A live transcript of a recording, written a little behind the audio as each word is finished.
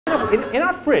in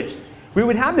our fridge, we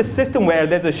would have this system where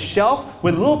there's a shelf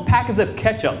with little packets of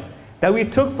ketchup that we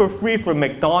took for free from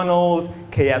McDonald's,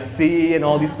 KFC, and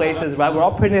all these places, right? We're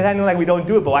all pretending like we don't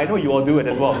do it, but I know you all do it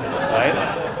as well, right?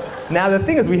 Now the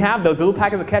thing is, we have those little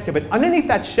packets of ketchup, but underneath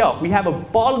that shelf, we have a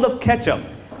bottle of ketchup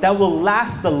that will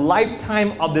last the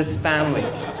lifetime of this family.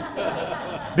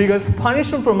 Because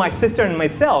punishment for my sister and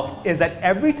myself is that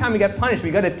every time we get punished,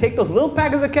 we got to take those little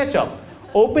packets of ketchup,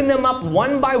 open them up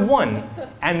one by one,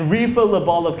 and refill the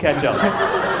bottle of ketchup.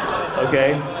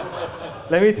 Okay?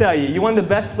 Let me tell you, you want the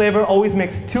best flavor? Always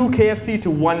mix 2 KFC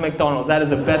to 1 McDonald's. That is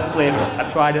the best flavor.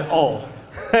 I've tried it all.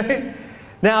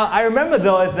 Now, I remember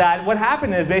though is that what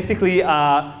happened is basically,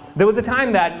 there was a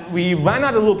time that we ran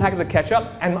out of little packets of ketchup,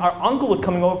 and our uncle was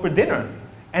coming over for dinner.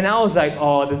 And I was like,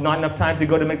 oh, there's not enough time to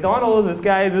go to McDonald's. This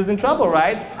guy is in trouble,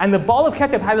 right? And the bottle of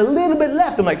ketchup had a little bit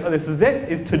left. I'm like, oh, this is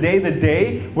it? Is today the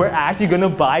day we're actually going to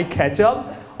buy ketchup?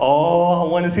 Oh,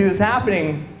 I want to see this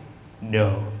happening.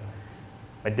 No.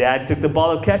 My dad took the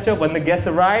bottle of ketchup when the guests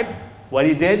arrived. What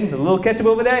he did, the little ketchup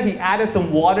over there, he added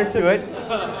some water to it.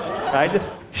 Right?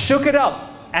 Just shook it up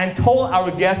and told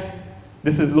our guests,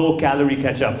 this is low-calorie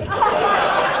ketchup.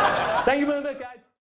 Thank you very much, guys.